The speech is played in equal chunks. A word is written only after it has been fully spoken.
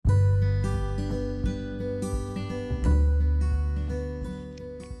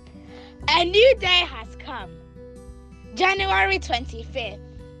A new day has come. January 25th.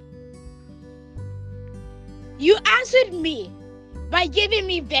 You answered me by giving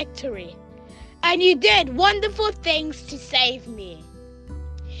me victory, and you did wonderful things to save me.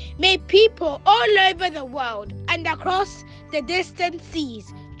 May people all over the world and across the distant seas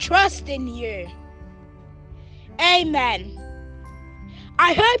trust in you. Amen.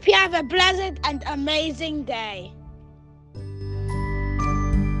 I hope you have a blessed and amazing day.